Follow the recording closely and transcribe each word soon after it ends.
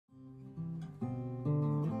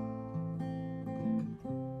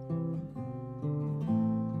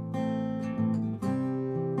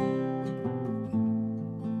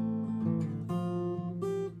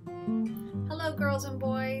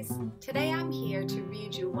here to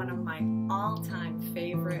read you one of my all-time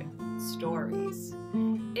favorite stories.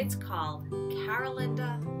 It's called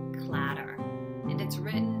Carolinda Clatter, and it's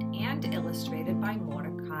written and illustrated by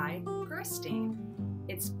Mordicai Gerstein.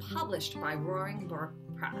 It's published by Roaring Brook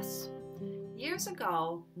Press. Years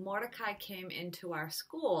ago, Mordicai came into our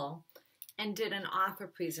school and did an author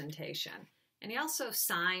presentation, and he also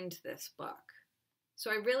signed this book.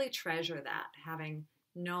 So I really treasure that, having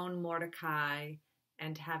known Mordicai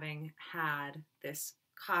and having had this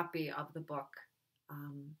copy of the book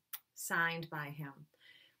signed by him.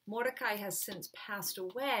 Mordicai has since passed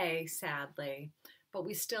away, sadly, but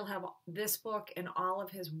we still have this book and all of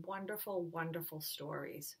his wonderful, wonderful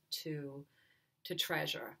stories to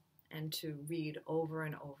treasure and to read over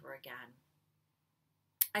and over again.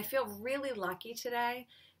 I feel really lucky today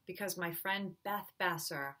because my friend Beth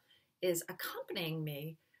Besser is accompanying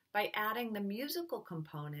me by adding the musical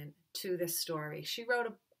component to this story. She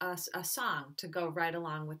wrote a song to go right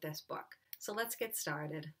along with this book. So let's get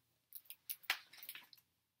started.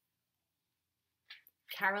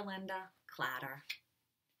 Carolinda Clatter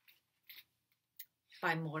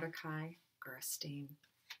by Mordicai Gerstein.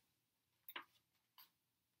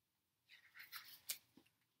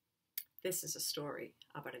 This is a story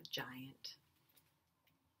about a giant.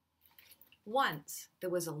 Once there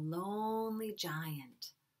was a lonely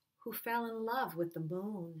giant who fell in love with the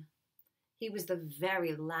moon. He was the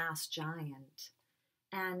very last giant,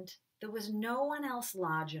 and there was no one else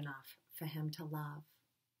large enough for him to love.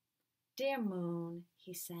 "Dear moon,"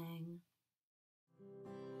 he sang.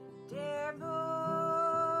 "Dear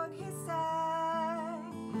moon," he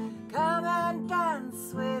sang, "come and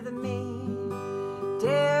dance with me."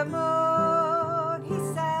 "Dear moon," he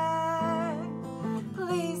sang,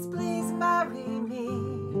 "please, please marry me.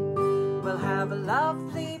 We'll have a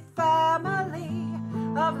lovely family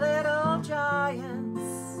of little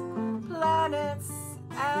giants, planets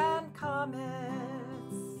and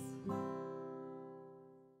comets."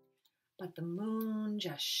 But the moon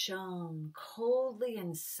just shone coldly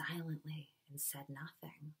and silently and said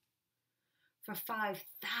nothing. For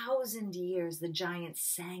 5,000 years the giant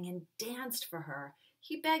sang and danced for her.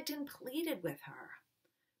 He begged and pleaded with her.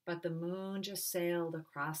 But the moon just sailed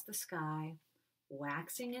across the sky,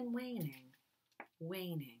 waxing and waning,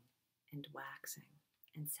 waning and waxing,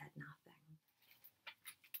 and said nothing.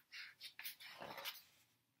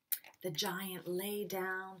 The giant lay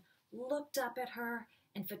down, looked up at her,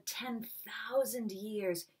 and for 10,000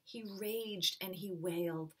 years he raged and he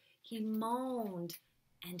wailed, he moaned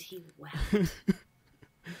and he wept.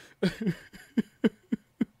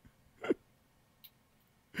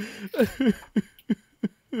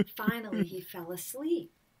 Finally he fell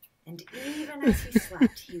asleep, and even as he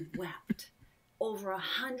slept he wept. Over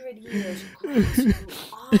 100 years grass grew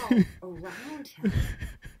all around him.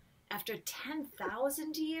 After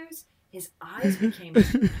 10,000 years, his eyes became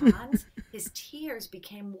ponds, his tears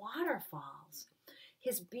became waterfalls.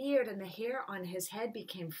 His beard and the hair on his head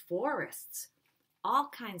became forests. All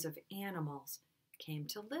kinds of animals came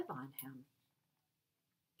to live on him.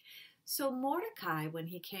 So Mordicai, when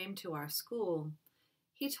he came to our school,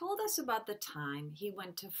 he told us about the time he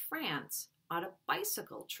went to France on a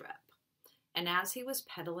bicycle trip. And as he was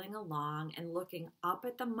pedaling along and looking up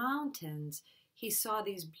at the mountains, he saw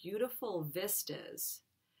these beautiful vistas.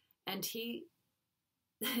 And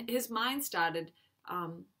his mind started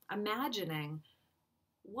imagining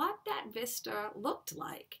what that vista looked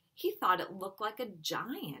like. He thought it looked like a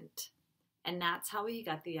giant. And that's how he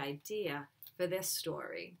got the idea for this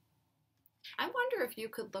story. I wonder if you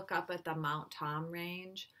could look up at the Mount Tom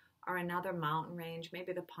range or another mountain range,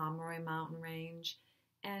 maybe the Pomeroy mountain range,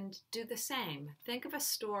 and do the same. Think of a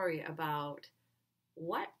story about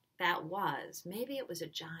what that was. Maybe it was a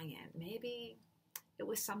giant. Maybe it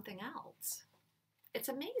was something else. It's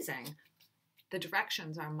amazing the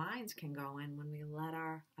directions our minds can go in when we let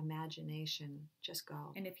our imagination just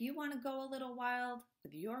go. And if you want to go a little wild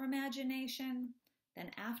with your imagination,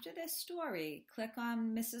 then after this story, click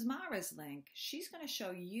on Mrs. Mara's link. She's going to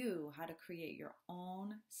show you how to create your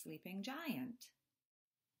own sleeping giant.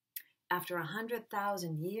 After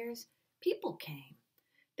 100,000 years, people came.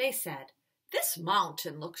 They said, "This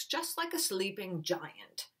mountain looks just like a sleeping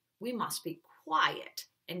giant. We must be quiet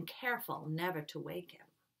and careful never to wake him."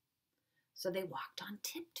 So they walked on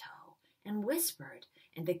tiptoe and whispered,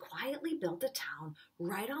 and they quietly built a town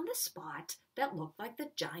right on the spot that looked like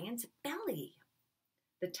the giant's belly.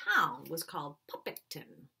 The town was called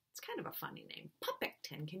Puppicton. It's kind of a funny name.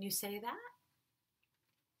 Puppicton, can you say that?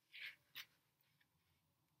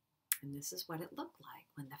 And this is what it looked like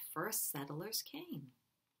when the first settlers came.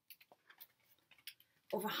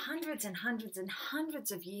 Over hundreds and hundreds and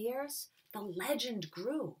hundreds of years, the legend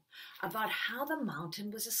grew about how the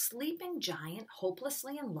mountain was a sleeping giant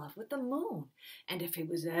hopelessly in love with the moon, and if he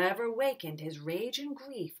was ever wakened, his rage and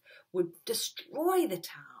grief would destroy the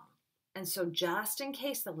town. And so just in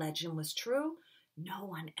case the legend was true, no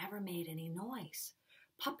one ever made any noise.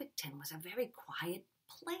 Puppetton was a very quiet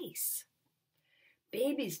place.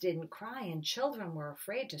 Babies didn't cry and children were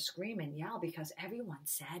afraid to scream and yell because everyone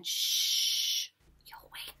said, "Shh, you'll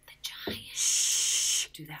wake the giant." Shh,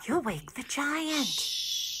 do that. You'll wake the giant.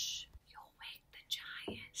 Shh, you'll wake the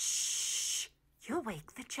giant. Shh, you'll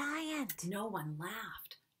wake the giant. No one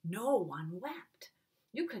laughed. No one wept.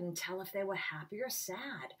 You couldn't tell if they were happy or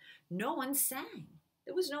sad. No one sang.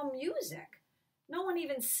 There was no music. No one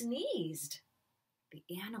even sneezed. The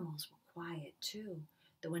animals were quiet too.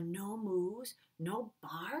 There were no moos, no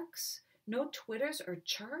barks, no twitters or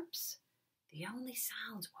chirps. The only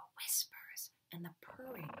sounds were whispers and the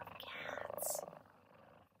purring of cats.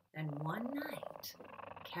 Then one night,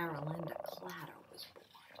 Carolinda Clatter was born.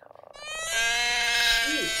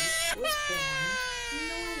 She was born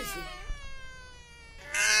noisy.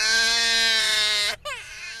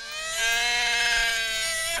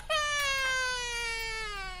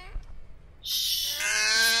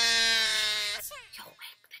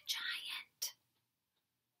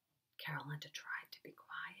 Carolinda tried to be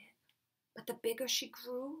quiet, but the bigger she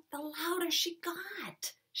grew, the louder she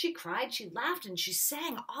got. She cried, she laughed, and she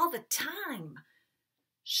sang all the time.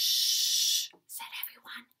 Shh, said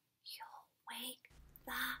everyone. You'll wake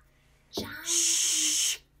the giant.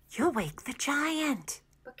 Shh, you'll wake the giant.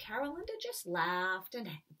 But Carolinda just laughed and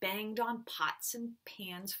banged on pots and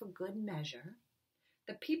pans for good measure.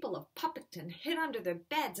 The people of Puppetton hid under their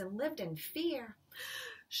beds and lived in fear.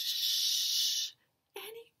 Shh,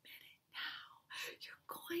 any minute now, you're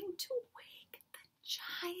going to wake the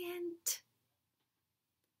giant.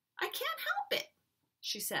 I can't help it,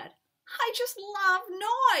 she said. I just love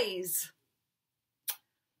noise.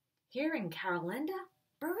 Hearing Carolinda,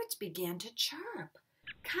 birds began to chirp.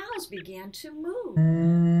 Cows began to moo.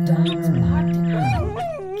 Dogs barked and howled.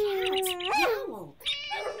 Cats yowled.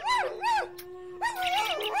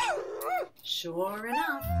 Sure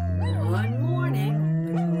enough, one morning,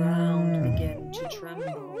 the ground began to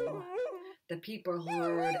tremble. The people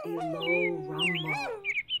heard a low rumble.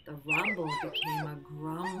 The rumble became a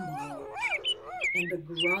grumble. And the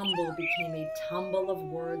grumble became a tumble of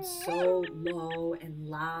words so low and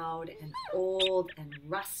loud and old and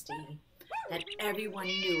rusty that everyone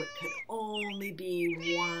knew it could only be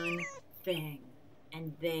one thing,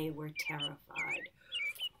 and they were terrified.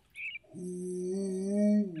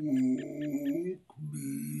 Who woke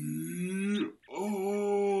me up?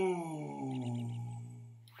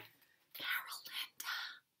 Carolinda,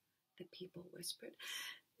 the people whispered.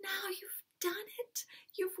 Now you've done it.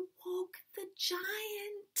 You've woke the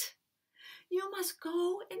giant. You must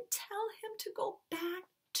go and tell him to go back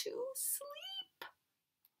to sleep.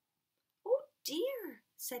 Oh dear,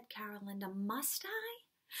 said Carolinda, must I?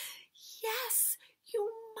 Yes,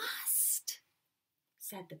 you must,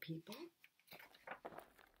 said the people.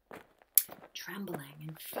 Trembling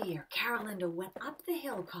in fear, Carolinda went up the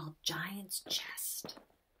hill called Giant's Chest,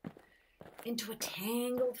 into a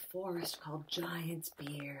tangled forest called Giant's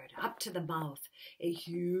Beard, up to the mouth, a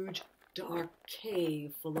huge, dark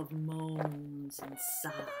cave full of moans and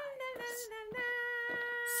sighs.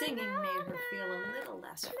 Singing made her feel a little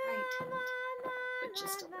less frightened, but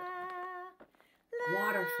just a little.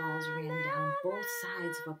 Waterfalls ran down both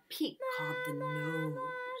sides of a peak called the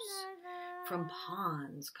nose, from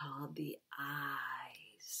ponds called the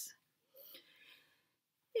eyes.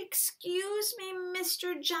 Excuse me,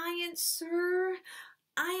 Mr. Giant, sir.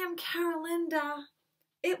 I am Carolinda.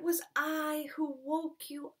 It was I who woke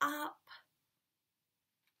you up.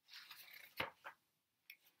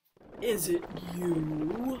 Is it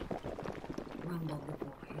you, rumbled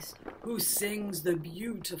the voice, who sings the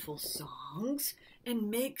beautiful songs and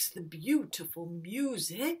makes the beautiful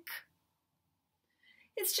music?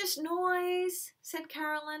 It's just noise, said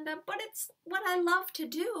Carolinda, but it's what I love to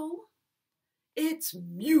do. It's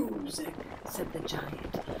music, said the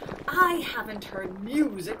giant. I haven't heard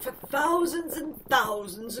music for thousands and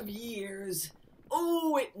thousands of years.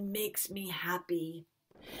 Oh, it makes me happy.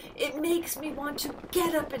 It makes me want to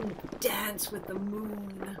get up and dance with the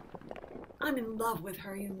moon. I'm in love with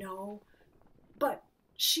her, you know, but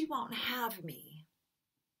she won't have me.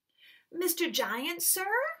 Mr. Giant, sir,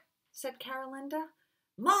 said Carolinda.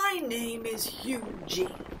 My name is Hughie,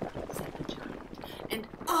 said the giant, and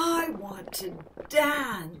I want to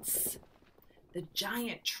dance. The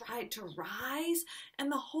giant tried to rise,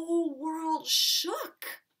 and the whole world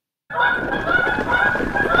shook.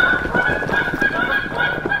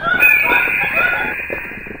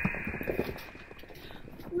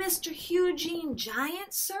 Mr. Eugene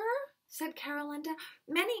Giant, sir, said Carolinda,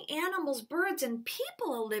 many animals, birds, and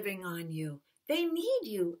people are living on you. They need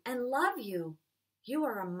you and love you. You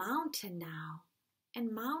are a mountain now,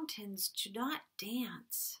 and mountains do not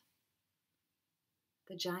dance.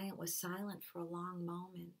 The giant was silent for a long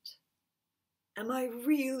moment. Am I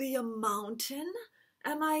really a mountain?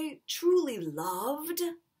 Am I truly loved?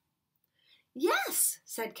 Yes,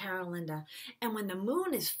 said Carolinda, and when the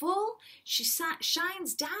moon is full, she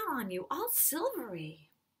shines down on you all silvery.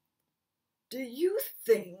 Do you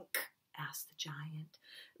think, asked the giant,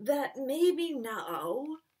 that maybe now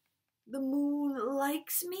the moon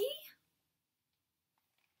likes me?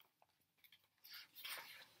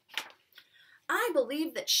 I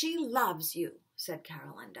believe that she loves you, said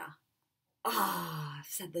Carolinda. Ah,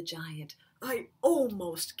 said the giant, I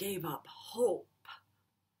almost gave up hope.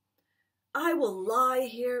 I will lie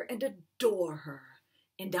here and adore her,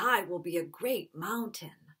 and I will be a great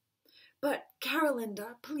mountain. But,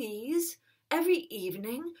 Carolinda, please, every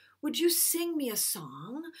evening, would you sing me a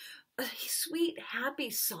song, a sweet, happy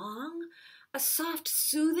song, a soft,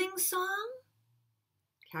 soothing song?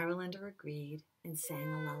 Carolinda agreed and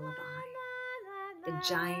sang a lullaby. The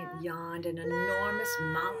giant yawned an enormous,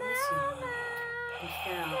 mountainous yawn and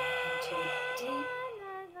fell into a deep,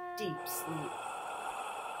 deep sleep.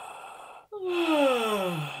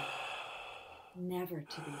 Never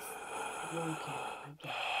to be woken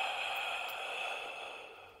again.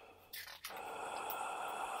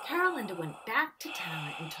 Carolinda went back to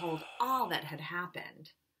town and told all that had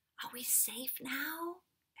happened. Are we safe now?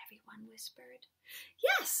 Everyone whispered.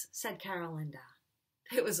 Yes, said Carolinda.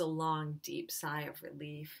 It was a long, deep sigh of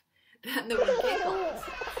relief. Then there were giggles.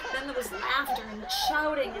 Then there was laughter and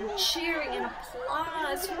shouting and cheering and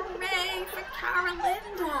applause. Hooray for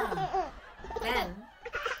Carolinda! Then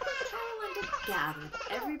Carolinda gathered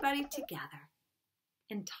everybody together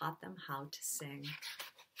and taught them how to sing.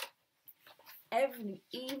 Every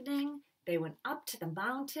evening they went up to the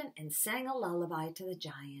mountain and sang a lullaby to the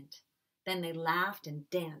giant. Then they laughed and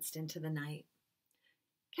danced into the night.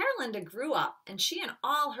 Carolinda grew up, and she and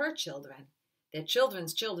all her children, their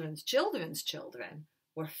children's children's children's children,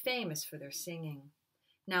 were famous for their singing.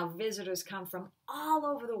 Now visitors come from all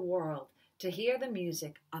over the world to hear the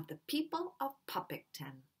music of the people of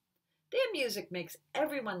Puppicton. Their music makes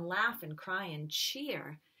everyone laugh and cry and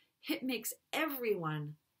cheer. It makes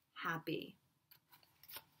everyone happy.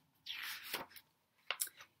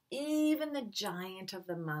 Even the giant of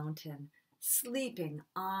the mountain, sleeping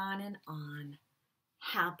on and on,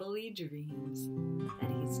 happily dreams that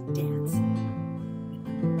he's dancing.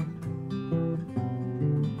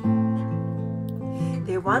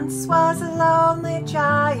 There once was a lonely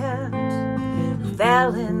giant who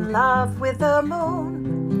fell in love with the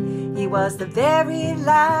moon. He was the very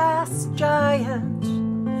last giant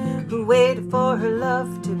who waited for her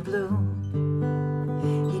love to bloom.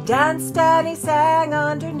 He danced and he sang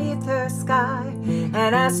underneath her sky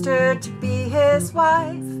and asked her to be his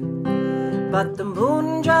wife. But the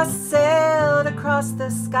moon just sailed across the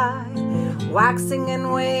sky, waxing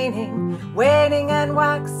and waning, waning and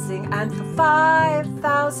waxing, and for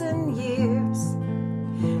 5,000 years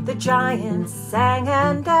the giant sang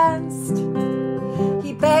and danced.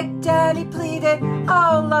 He begged and he pleaded,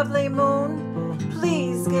 oh lovely moon,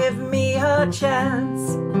 please give me a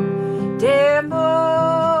chance. Dear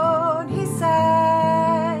moon, he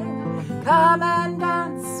sang, come and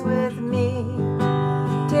dance with me.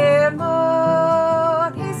 Dear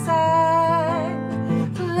moon, he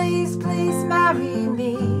sang, please, please marry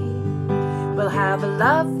me. We'll have a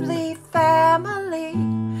lovely family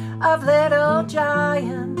of little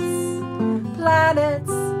giants,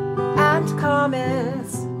 planets and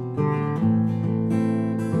comets.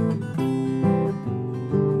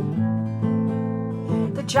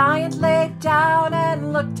 The giant laid down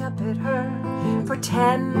and looked up at her for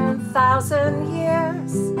 10,000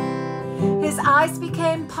 years. His eyes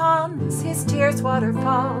became ponds, his tears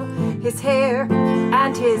waterfall, his hair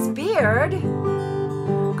and his beard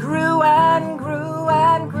grew and grew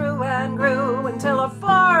and grew and grew until a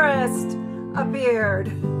forest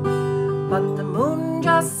appeared. But the moon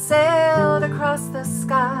just sailed across the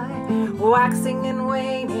sky, waxing and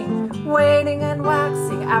waning, waning and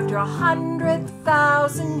waxing. After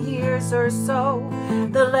 100,000 years or so,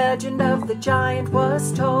 the legend of the giant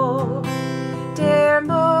was told. Dear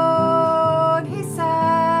moon, he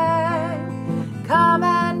sang, come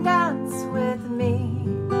and dance with me.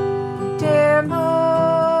 Dear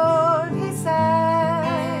moon, he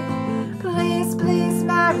sang, please, please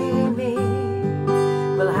marry me.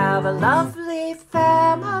 We'll have have a lovely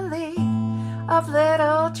family of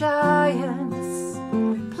little giants,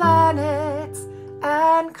 planets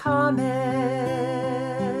and comets.